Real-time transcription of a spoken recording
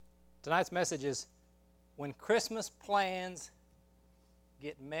Tonight's message is when Christmas plans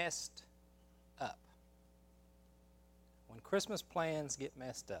get messed up. When Christmas plans get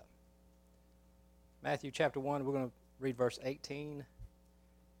messed up. Matthew chapter 1, we're going to read verse 18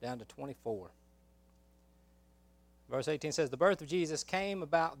 down to 24. Verse 18 says, "The birth of Jesus came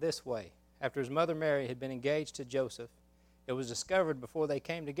about this way. After his mother Mary had been engaged to Joseph, it was discovered before they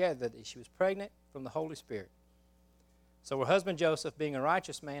came together that she was pregnant from the Holy Spirit. So her husband Joseph, being a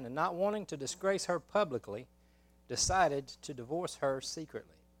righteous man and not wanting to disgrace her publicly, decided to divorce her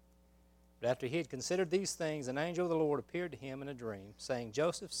secretly. But after he had considered these things, an angel of the Lord appeared to him in a dream, saying,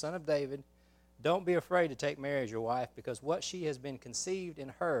 'Joseph, son of David, don't be afraid to take Mary as your wife, because what she has been conceived in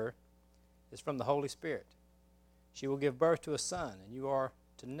her is from the Holy Spirit. She will give birth to a son, and you are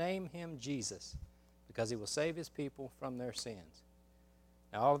to name him Jesus, because he will save his people from their sins.'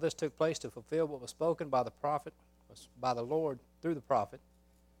 Now all of this took place to fulfill what was spoken by the Lord through the prophet.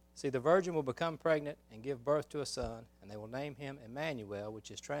 See, the virgin will become pregnant and give birth to a son, and they will name him Emmanuel, which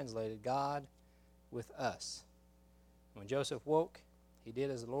is translated God with us. When Joseph woke, he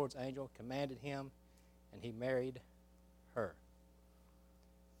did as the Lord's angel commanded him, and he married her."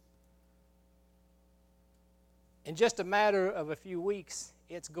 In just a matter of a few weeks,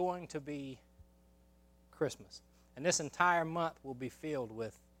 it's going to be Christmas. And this entire month will be filled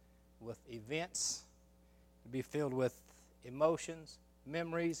with events. It'll be filled with emotions,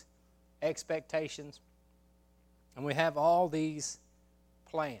 memories, expectations. And we have all these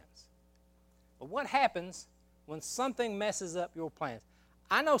plans. But what happens when something messes up your plans?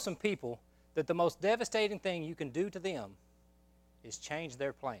 I know some people that the most devastating thing you can do to them is change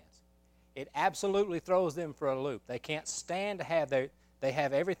their plans. It absolutely throws them for a loop. They can't stand to have they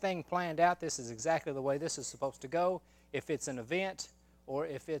have everything planned out. This is exactly the way this is supposed to go. If it's an event or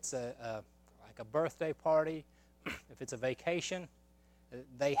if it's like a birthday party, if it's a vacation,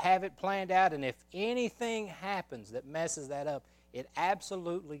 they have it planned out, and if anything happens that messes that up, it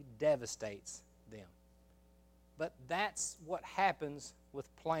absolutely devastates them. But that's what happens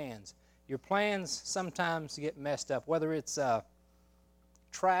with plans. Your plans sometimes get messed up, whether it's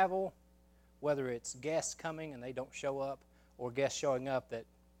travel, whether it's guests coming and they don't show up, or guests showing up that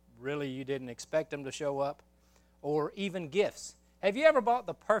really you didn't expect them to show up, or even gifts. Have you ever bought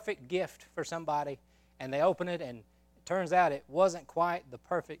the perfect gift for somebody and they open it and it turns out it wasn't quite the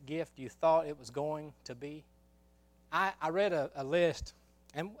perfect gift you thought it was going to be? I read a list,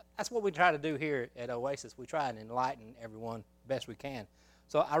 and that's what we try to do here at Oasis. We try and enlighten everyone best we can.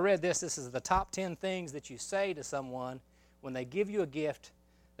 So I read this. This is the top 10 things that you say to someone when they give you a gift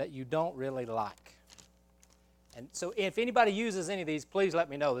that you don't really like. And so if anybody uses any of these, please let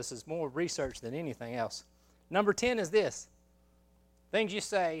me know. This is more research than anything else. Number 10 is this: things you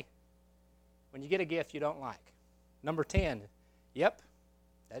say when you get a gift you don't like. Number 10, yep,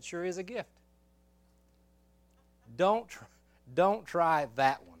 that sure is a gift. Don't try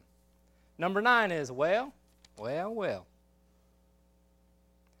that one. Number 9 is, well.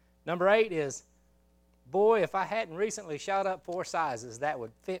 Number 8 is, boy, if I hadn't recently shot up 4 sizes, that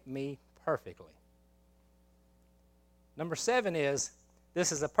would fit me perfectly. Number 7 is,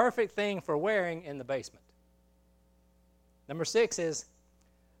 this is a perfect thing for wearing in the basement. Number 6 is,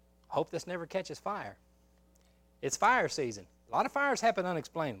 I hope this never catches fire. It's fire season. A lot of fires happen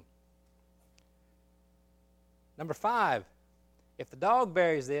unexplained. Number 5, if the dog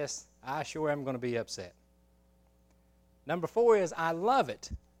buries this, I sure am going to be upset. Number 4 is, I love it,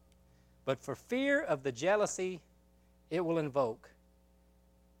 but for fear of the jealousy it will invoke,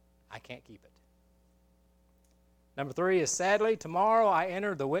 I can't keep it. Number 3 is, sadly, tomorrow I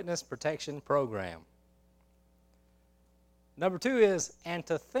enter the witness protection program. Number 2 is, and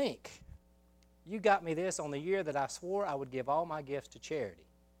to think, you got me this on the year that I swore I would give all my gifts to charity.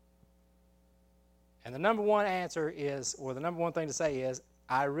 And the number one answer is, or the number one thing to say is,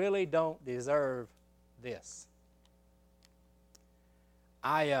 I really don't deserve this.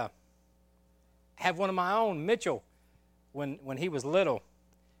 I have one of my own, Mitchell, when he was little,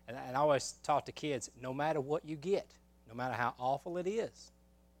 and I always taught the kids, no matter what you get, no matter how awful it is,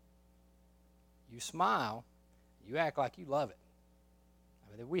 you smile, you act like you love it.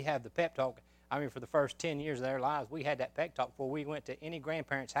 I mean, we have the pep talk. I mean, for the first 10 years of their lives, we had that pep talk before we went to any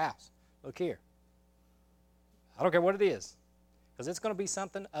grandparent's house. Look here. I don't care what it is, because it's going to be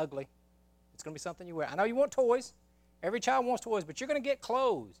something ugly. It's going to be something you wear. I know you want toys. Every child wants toys, but you're going to get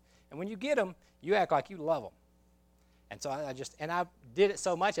clothes. And when you get them, you act like you love them. And so I did it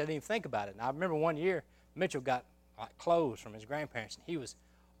so much I didn't even think about it. And I remember one year, Mitchell got like clothes from his grandparents, and he was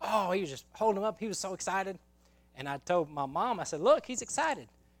just holding them up. He was so excited. And I told my mom, I said, look, he's excited.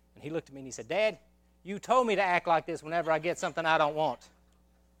 And he looked at me and he said, Dad, you told me to act like this whenever I get something I don't want.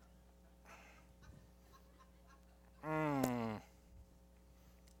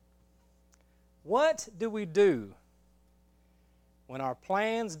 What do we do when our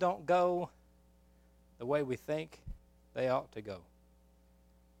plans don't go the way we think they ought to go?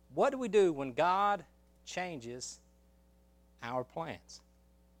 What do we do when God changes our plans?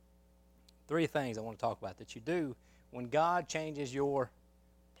 3 things I want to talk about that you do when God changes your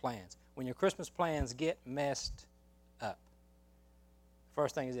plans, when your Christmas plans get messed up.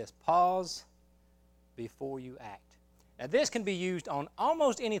 First thing is this: pause before you act. Now, this can be used on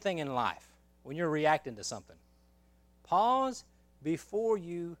almost anything in life when you're reacting to something. Pause before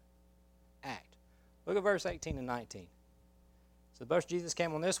you act. Look at verse 18 and 19. So the birth of Jesus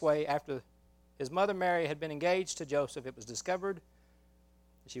came on this way. After his mother Mary had been engaged to Joseph, it was discovered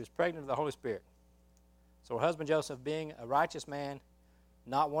that she was pregnant of the Holy Spirit. So her husband Joseph, being a righteous man,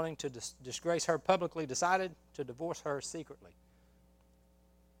 not wanting to disgrace her publicly, decided to divorce her secretly.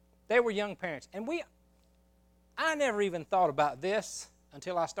 They were young parents. And I never even thought about this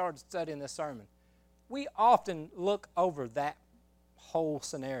until I started studying this sermon. We often look over that whole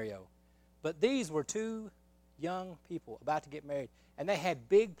scenario. But these were 2 young people about to get married, and they had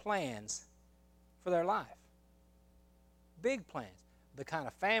big plans for their life. Big plans. The kind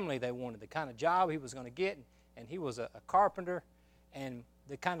of family they wanted, the kind of job he was going to get, and he was a carpenter, and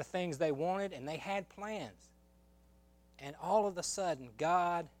the kind of things they wanted, and they had plans. And all of a sudden,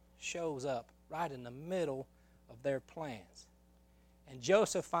 God shows up right in the middle of their plans. And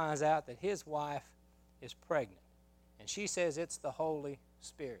Joseph finds out that his wife is pregnant. And she says it's the Holy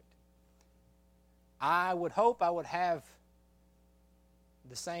Spirit. I would hope I would have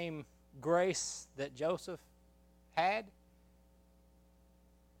the same grace that Joseph had,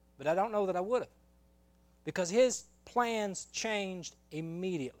 but I don't know that I would have, because his plans changed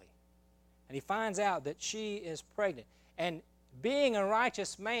immediately. And he finds out that she is pregnant. And being a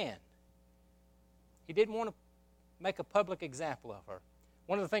righteous man, he didn't want to make a public example of her.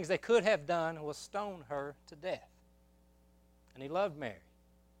 One of the things they could have done was stone her to death. And he loved Mary.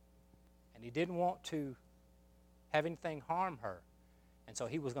 And he didn't want to have anything harm her. And so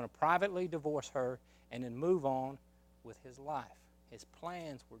he was going to privately divorce her and then move on with his life. His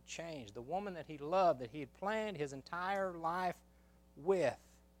plans were changed. The woman that he loved, that he had planned his entire life with,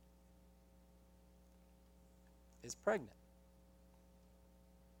 is pregnant.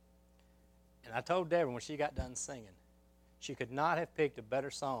 And I told Deborah when she got done singing, she could not have picked a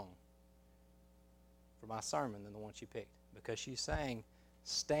better song for my sermon than the one she picked, because she sang,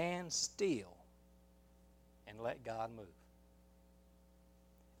 "Stand still and let God move."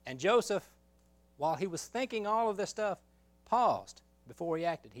 And Joseph, while he was thinking all of this stuff, paused before he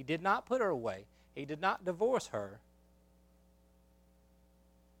acted. He did not put her away. He did not divorce her.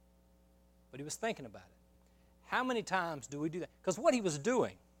 But he was thinking about it. How many times do we do that? Because what he was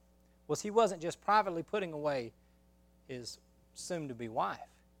doing was he wasn't just privately putting away his soon-to-be wife.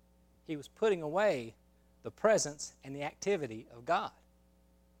 He was putting away the presence and the activity of God.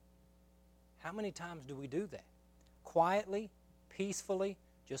 How many times do we do that? Quietly, peacefully,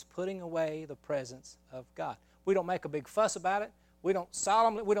 just putting away the presence of God. We don't make a big fuss about it. We don't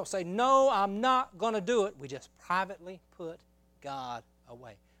say, no, I'm not going to do it. We just privately put God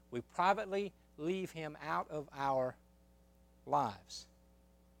away. We privately leave him out of our lives.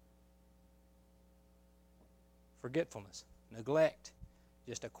 Forgetfulness, neglect,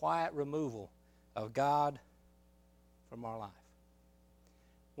 just a quiet removal of God from our life.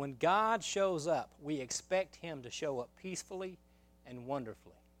 When God shows up, we expect him to show up peacefully and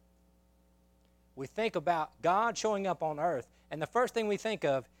wonderfully. We think about God showing up on earth, and the first thing we think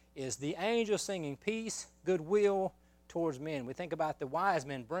of is the angels singing peace, goodwill towards men. We think about the wise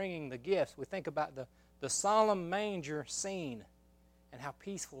men bringing the gifts. We think about the solemn manger scene and how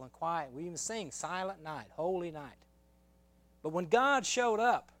peaceful and quiet. We even sing Silent Night, Holy Night. But when God showed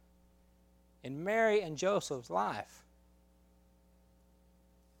up in Mary and Joseph's life,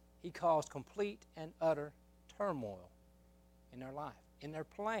 he caused complete and utter turmoil in their life, in their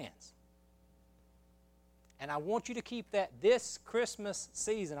plans. And I want you to keep that this Christmas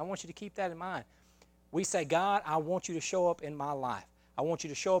season. I want you to keep that in mind. We say, God, I want you to show up in my life. I want you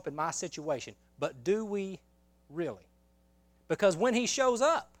to show up in my situation. But do we really? Because when he shows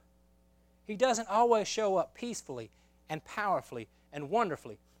up, he doesn't always show up peacefully and powerfully and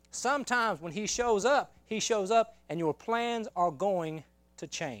wonderfully. Sometimes when he shows up and your plans are going to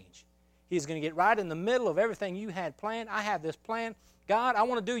change. He's going to get right in the middle of everything you had planned. I have this plan. God, I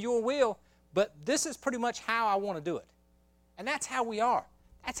want to do your will, but this is pretty much how I want to do it. And that's how we are.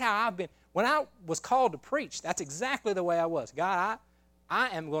 That's how I've been. When I was called to preach, that's exactly the way I was. God, I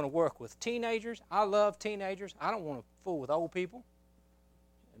am going to work with teenagers. I love teenagers. I don't want to fool with old people.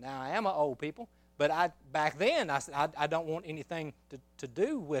 Now, I am an old people, but back then I said I don't want anything to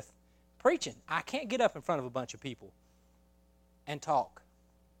do with preaching. I can't get up in front of a bunch of people and talk.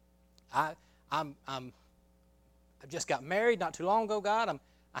 I just got married not too long ago, God.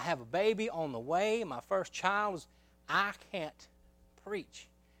 I have a baby on the way. My first child is, I can't preach.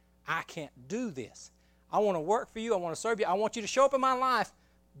 I can't do this. I want to work for you. I want to serve you. I want you to show up in my life,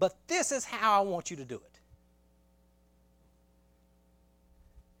 but this is how I want you to do it.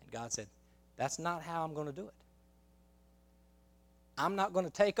 And God said, that's not how I'm going to do it. I'm not going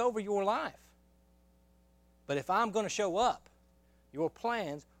to take over your life. But if I'm going to show up, your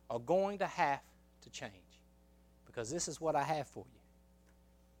plans are going to have to change, because this is what I have for you.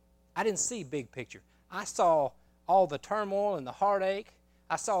 I didn't see big picture. I saw all the turmoil and the heartache.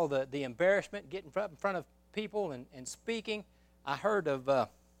 I saw the embarrassment getting in front of people and speaking. I heard of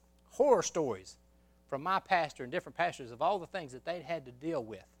horror stories from my pastor and different pastors of all the things that they'd had to deal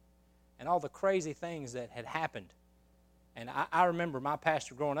with and all the crazy things that had happened. And I remember my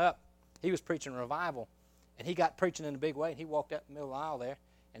pastor growing up, he was preaching revival, and he got preaching in a big way, and he walked up the middle of the aisle there,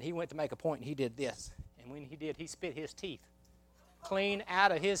 and he went to make a point, and he did this. And when he did, he spit his teeth clean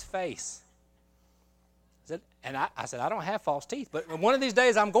out of his face. I said, I don't have false teeth, but one of these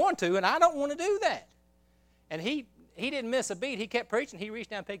days I'm going to, and I don't want to do that. And he didn't miss a beat. He kept preaching. He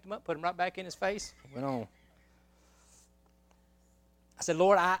reached down, picked him up, put him right back in his face, went on. I said,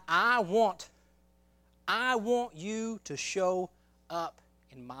 Lord, I want you to show up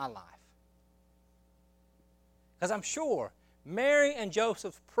in my life. Because I'm sure Mary and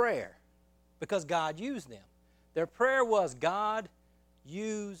Joseph's prayer, because God used them, their prayer was, God,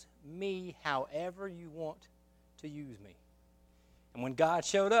 use me however you want to use me. And when God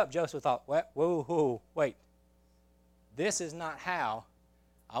showed up, Joseph thought, whoa, wait. This is not how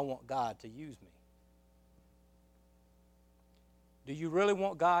I want God to use me. Do you really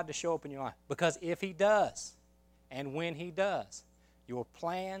want God to show up in your life? Because if he does, and when he does, your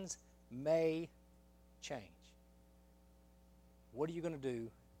plans may change. What are you going to do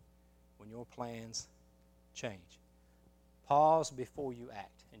when your plans change? Pause before you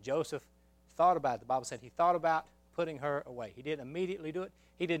act. And Joseph thought about it. The Bible said he thought about putting her away. He didn't immediately do it.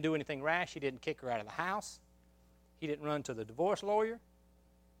 He didn't do anything rash. He didn't kick her out of the house. He didn't run to the divorce lawyer.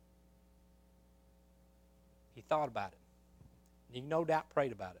 He thought about it. He no doubt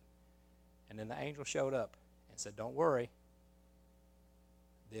prayed about it. And then the angel showed up and said, don't worry.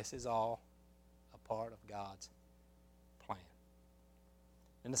 This is all a part of God's plan.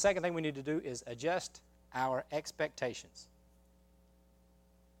 And the second thing we need to do is adjust our expectations.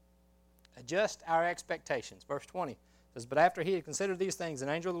 Adjust our expectations. Verse 20 says, but after he had considered these things, an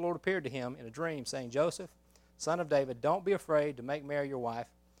angel of the Lord appeared to him in a dream, saying, Joseph, son of David, don't be afraid to make Mary your wife,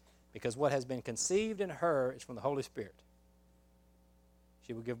 because what has been conceived in her is from the Holy Spirit.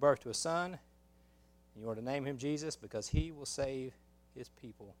 She will give birth to a son, and you are to name him Jesus, because he will save his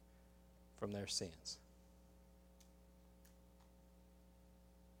people from their sins.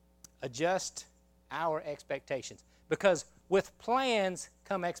 Adjust our expectations, because with plans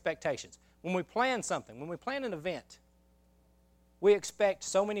come expectations. When we plan something, when we plan an event, we expect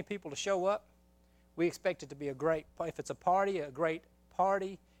so many people to show up. We expect it to be a great, if it's a great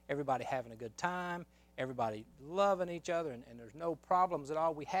party, everybody having a good time, everybody loving each other, and there's no problems at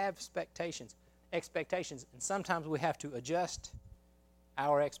all. We have expectations, and sometimes we have to adjust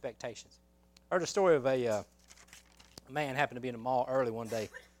our expectations. I heard a story of a man happened to be in a mall early one day,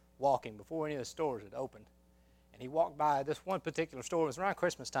 walking before any of the stores had opened. And he walked by this one particular store. It was around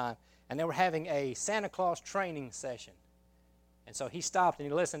Christmas time, and they were having a Santa Claus training session. And so he stopped and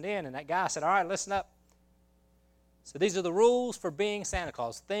he listened in, and that guy said, all right, listen up. So these are the rules for being Santa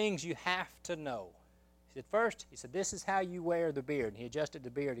Claus, things you have to know. He said, first, he said, this is how you wear the beard. And he adjusted the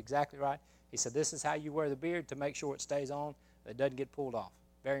beard exactly right. He said, this is how you wear the beard to make sure it stays on, that it doesn't get pulled off.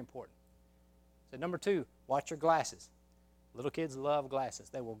 Very important. He said, number 2, watch your glasses. Little kids love glasses.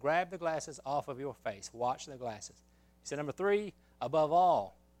 They will grab the glasses off of your face. Watch the glasses. He said, number 3, above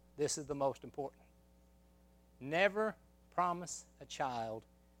all, this is the most important. Never promise a child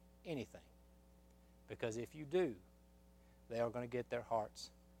anything, because if you do, they are going to get their hearts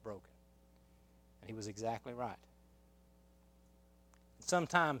broken. And he was exactly right.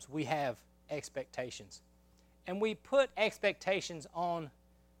 Sometimes we have expectations, and we put expectations on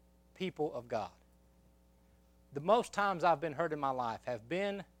people of God. The most times I've been hurt in my life have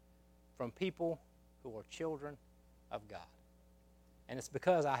been from people who are children of God. And it's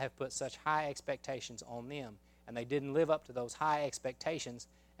because I have put such high expectations on them, and they didn't live up to those high expectations,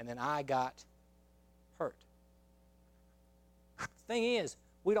 and then I got hurt. The thing is,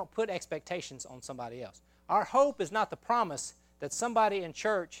 we don't put expectations on somebody else. Our hope is not the promise that somebody in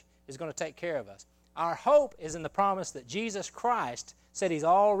church is going to take care of us. Our hope is in the promise that Jesus Christ said he's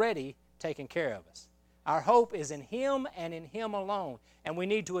already taking care of us. Our hope is in Him and in Him alone. And we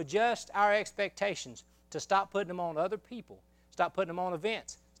need to adjust our expectations to stop putting them on other people, stop putting them on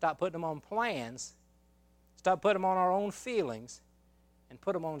events, stop putting them on plans, stop putting them on our own feelings, and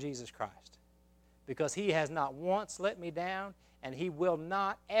put them on Jesus Christ. Because He has not once let me down, and He will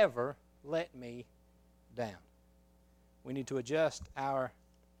not ever let me down. We need to adjust our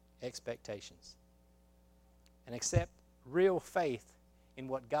expectations and accept real faith in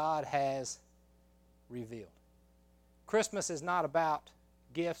what God has revealed. Christmas is not about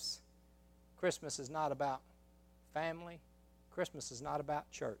gifts. Christmas is not about family. Christmas is not about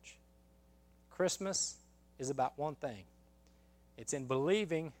church. Christmas is about one thing. It's in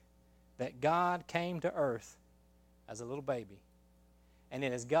believing that God came to earth as a little baby. And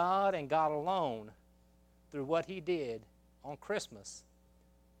it is God and God alone, through what He did on Christmas,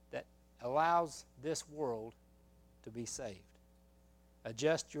 that allows this world to be saved.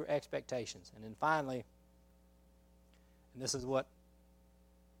 Adjust your expectations. And then finally, and this is what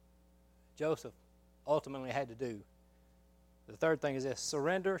Joseph ultimately had to do, the third thing is this: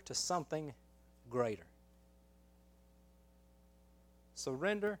 surrender to something greater.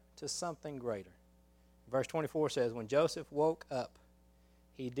 Surrender to something greater. Verse 24 says, when Joseph woke up,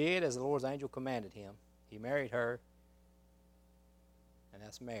 he did as the Lord's angel commanded him. He married her, and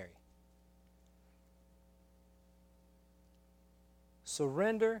that's Mary.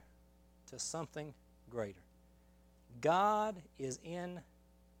 Surrender to something greater. God is in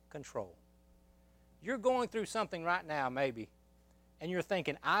control. You're going through something right now, maybe, and you're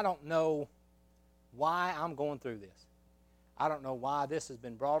thinking, I don't know why I'm going through this. I don't know why this has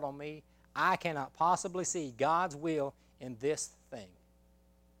been brought on me. I cannot possibly see God's will in this thing.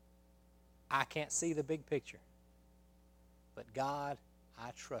 I can't see the big picture. But God,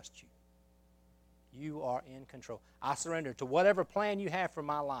 I trust you. You are in control. I surrender to whatever plan you have for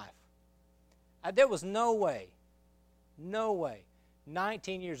my life. There was no way,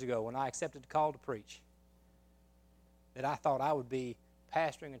 19 years ago when I accepted the call to preach, that I thought I would be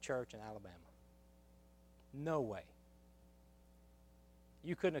pastoring a church in Alabama. No way.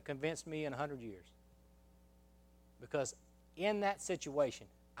 You couldn't have convinced me in 100 years. Because in that situation,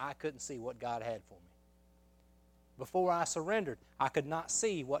 I couldn't see what God had for me. Before I surrendered, I could not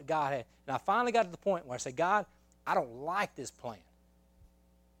see what God had. And I finally got to the point where I said, God, I don't like this plan.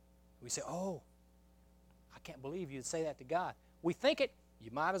 We say, oh, I can't believe you'd say that to God. We think it, you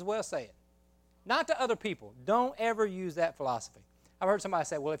might as well say it. Not to other people. Don't ever use that philosophy. I've heard somebody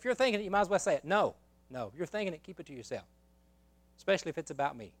say, well, if you're thinking it, you might as well say it. No. If you're thinking it, keep it to yourself. Especially if it's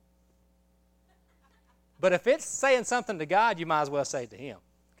about me. But if it's saying something to God, you might as well say it to Him,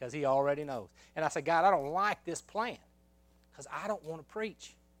 because He already knows. And I said, God, I don't like this plan, because I don't want to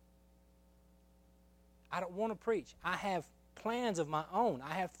preach. I don't want to preach. I have plans of my own.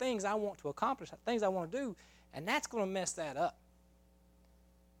 I have things I want to accomplish, things I want to do, and that's going to mess that up.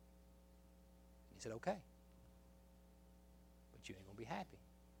 He said, okay. But you ain't going to be happy.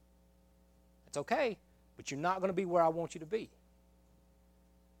 It's okay, but you're not going to be where I want you to be.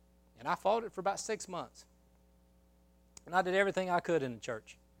 And I fought it for about 6 months. And I did everything I could in the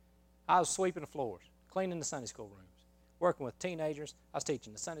church. I was sweeping the floors, cleaning the Sunday school rooms, working with teenagers. I was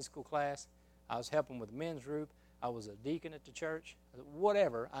teaching the Sunday school class. I was helping with the men's group. I was a deacon at the church.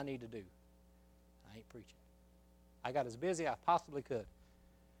 Whatever I need to do. I ain't preaching. I got as busy as I possibly could.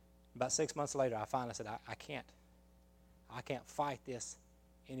 About 6 months later, I finally said, I can't fight this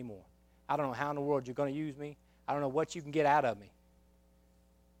anymore. I don't know how in the world you're going to use me. I don't know what you can get out of me.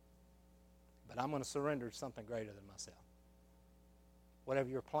 But I'm going to surrender to something greater than myself. Whatever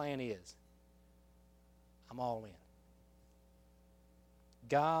your plan is, I'm all in.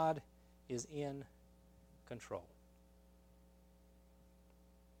 God is in control.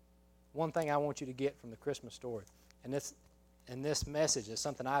 One thing I want you to get from the Christmas story, and this message is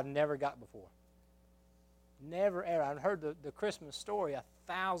something I've never got before. Never, ever. I've heard the Christmas story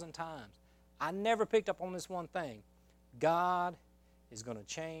 1,000 times. I never picked up on this one thing. God is going to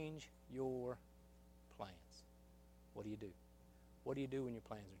change your plans. What do you do? What do you do when your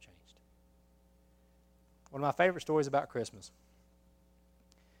plans are changed? One of my favorite stories about Christmas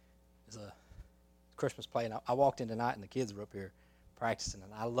is a Christmas play. And I walked in tonight and the kids were up here practicing.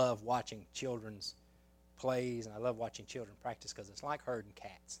 And I love watching children's plays and I love watching children practice because it's like herding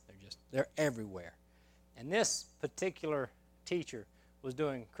cats. They're everywhere. And this particular teacher was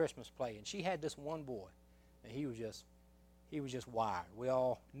doing Christmas play. And she had this one boy. And he was just wired. We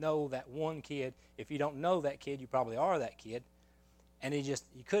all know that one kid. If you don't know that kid, you probably are that kid. And you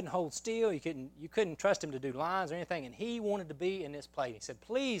couldn't hold still. You couldn't trust him to do lines or anything. And he wanted to be in this play. He said,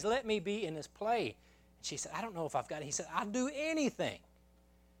 please let me be in this play. And she said, I don't know if I've got it. He said, I'll do anything.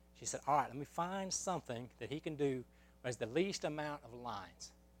 She said, all right, let me find something that he can do where there's the least amount of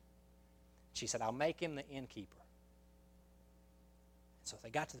lines. She said, I'll make him the innkeeper. So they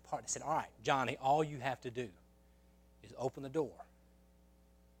got to the part, they said, all right, Johnny, all you have to do is open the door.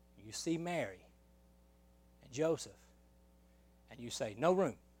 You see Mary and Joseph, and you say, no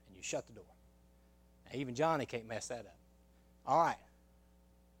room, and you shut the door. Now, even Johnny can't mess that up. All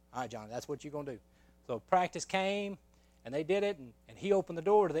right, Johnny, that's what you're going to do. So practice came, and they did it, and he opened the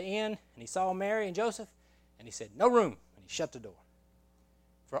door to the inn, and he saw Mary and Joseph, and he said, no room, and he shut the door.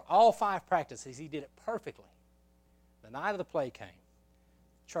 For all 5 practices, he did it perfectly. The night of the play came.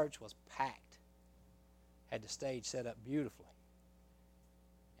 Church was packed. Had the stage set up beautifully.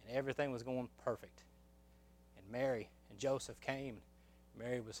 And everything was going perfect. And Mary and Joseph came.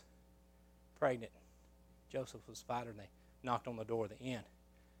 Mary was pregnant. Joseph was fighting. And they knocked on the door of the inn.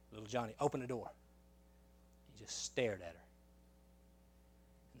 Little Johnny opened the door. He just stared at her.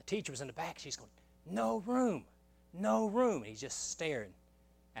 And the teacher was in the back. She's going, no room, no room. And he's just staring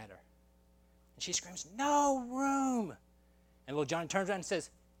at her. And she screams, no room. And little Johnny turns around and says,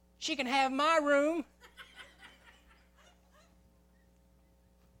 she can have my room.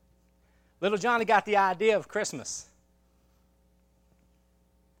 Little Johnny got the idea of Christmas.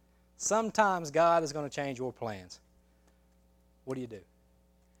 Sometimes God is going to change your plans. What do?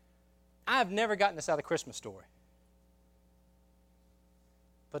 I've never gotten this out of the Christmas story.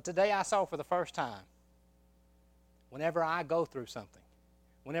 But today I saw for the first time, whenever I go through something,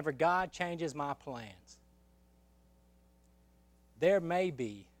 whenever God changes my plans, there may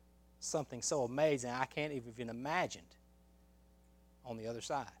be something so amazing I can't even imagine on the other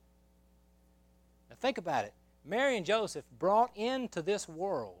side. Now think about it. Mary and Joseph brought into this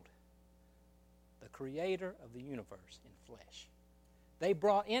world the creator of the universe in flesh. They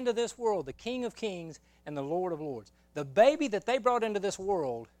brought into this world the King of Kings and the Lord of Lords. The baby that they brought into this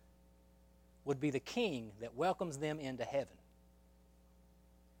world would be the king that welcomes them into heaven.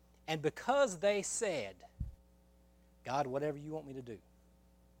 And because they said, God, whatever you want me to do,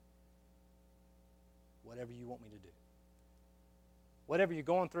 whatever you want me to do, whatever you're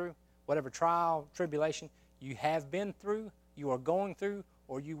going through, whatever trial, tribulation you have been through, you are going through,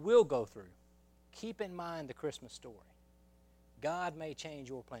 or you will go through, keep in mind the Christmas story. God may change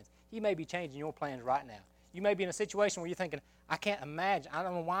your plans. He may be changing your plans right now. You may be in a situation where you're thinking, I can't imagine, I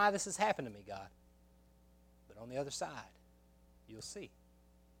don't know why this has happened to me, God. But on the other side, you'll see.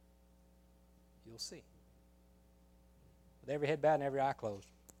 You'll see. With every head bowed and every eye closed.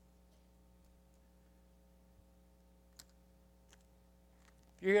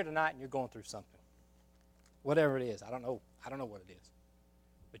 If you're here tonight and you're going through something, whatever it is, I don't know what it is,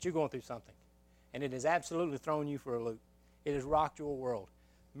 but you're going through something, and it has absolutely thrown you for a loop. It has rocked your world.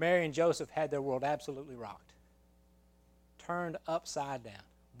 Mary and Joseph had their world absolutely rocked, turned upside down.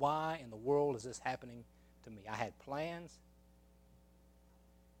 Why in the world is this happening to me? I had plans,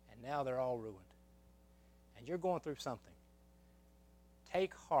 and now they're all ruined. And you're going through something.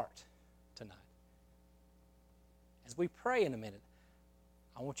 Take heart tonight. As we pray in a minute,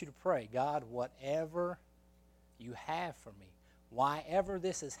 I want you to pray, God, whatever you have for me, why ever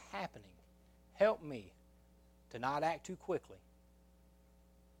this is happening, help me to not act too quickly.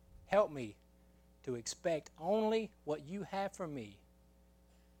 Help me to expect only what you have for me,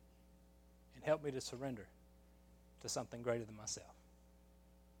 and help me to surrender to something greater than myself.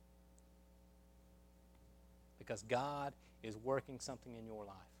 Because God is working something in your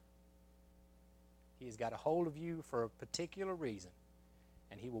life. He has got a hold of you for a particular reason,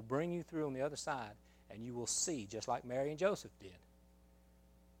 and He will bring you through on the other side, and you will see, just like Mary and Joseph did,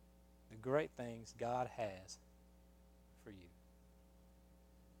 the great things God has for you.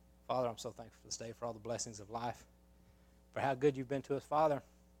 Father, I'm so thankful for this day, for all the blessings of life, for how good you've been to us. Father,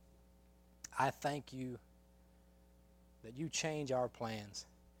 I thank you that you change our plans,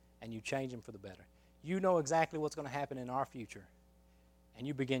 and you change them for the better. You know exactly what's going to happen in our future, and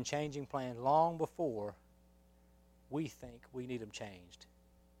you begin changing plans long before we think we need them changed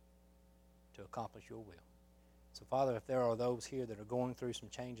to accomplish your will. So, Father, if there are those here that are going through some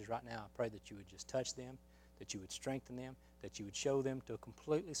changes right now, I pray that you would just touch them, that you would strengthen them, that you would show them to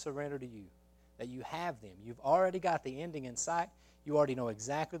completely surrender to you, that you have them. You've already got the ending in sight. You already know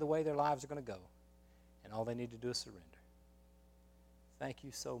exactly the way their lives are going to go, and all they need to do is surrender. Thank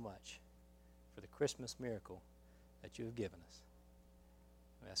you so much for the Christmas miracle that you have given us.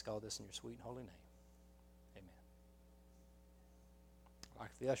 We ask all this in your sweet and holy name. Amen. I'd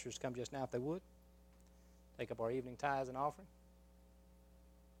like for the ushers to come just now, if they would. Take up our evening tithes and offering.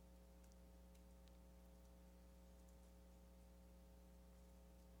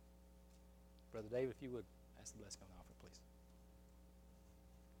 Brother David, if you would, ask the blessing on the offering, please.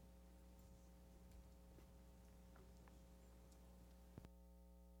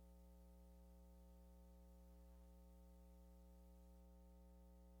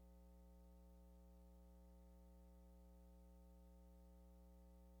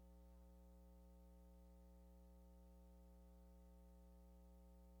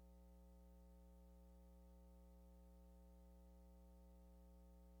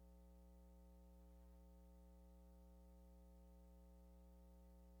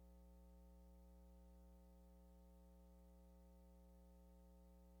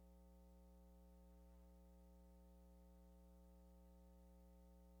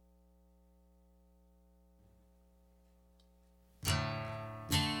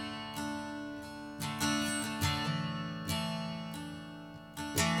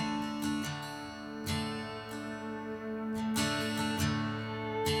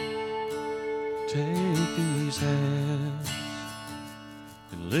 Take these hands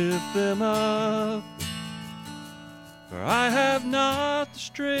and lift them up, for I have not the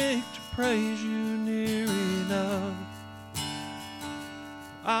strength to praise you near enough.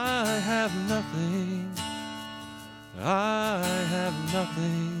 I have nothing, I have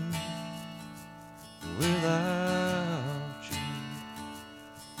nothing without you.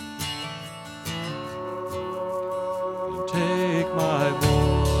 And take my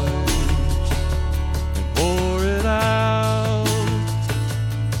voice and pour it out.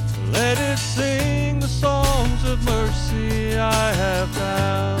 Let it sing the songs of mercy I have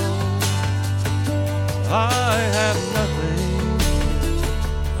found. I have nothing,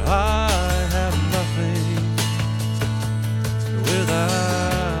 I have nothing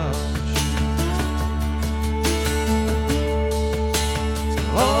without you.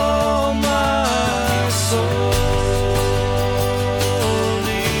 All my soul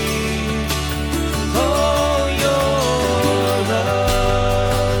needs all your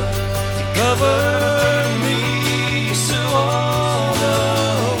love to cover me, so all the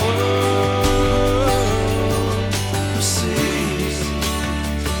world sees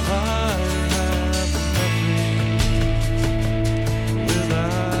I have nothing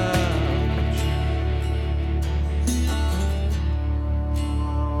without you.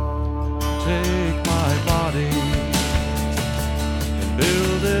 Take my body and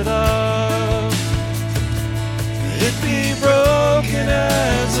build it up. It be broken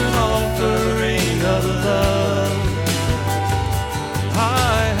as an offering of love.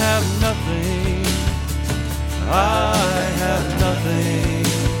 I have nothing, I have nothing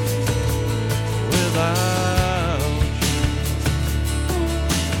without you.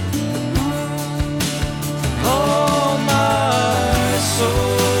 All my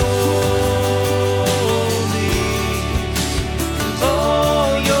soul needs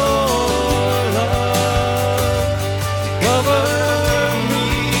all your love to cover me,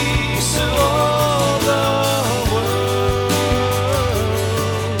 so all the world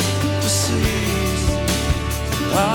to see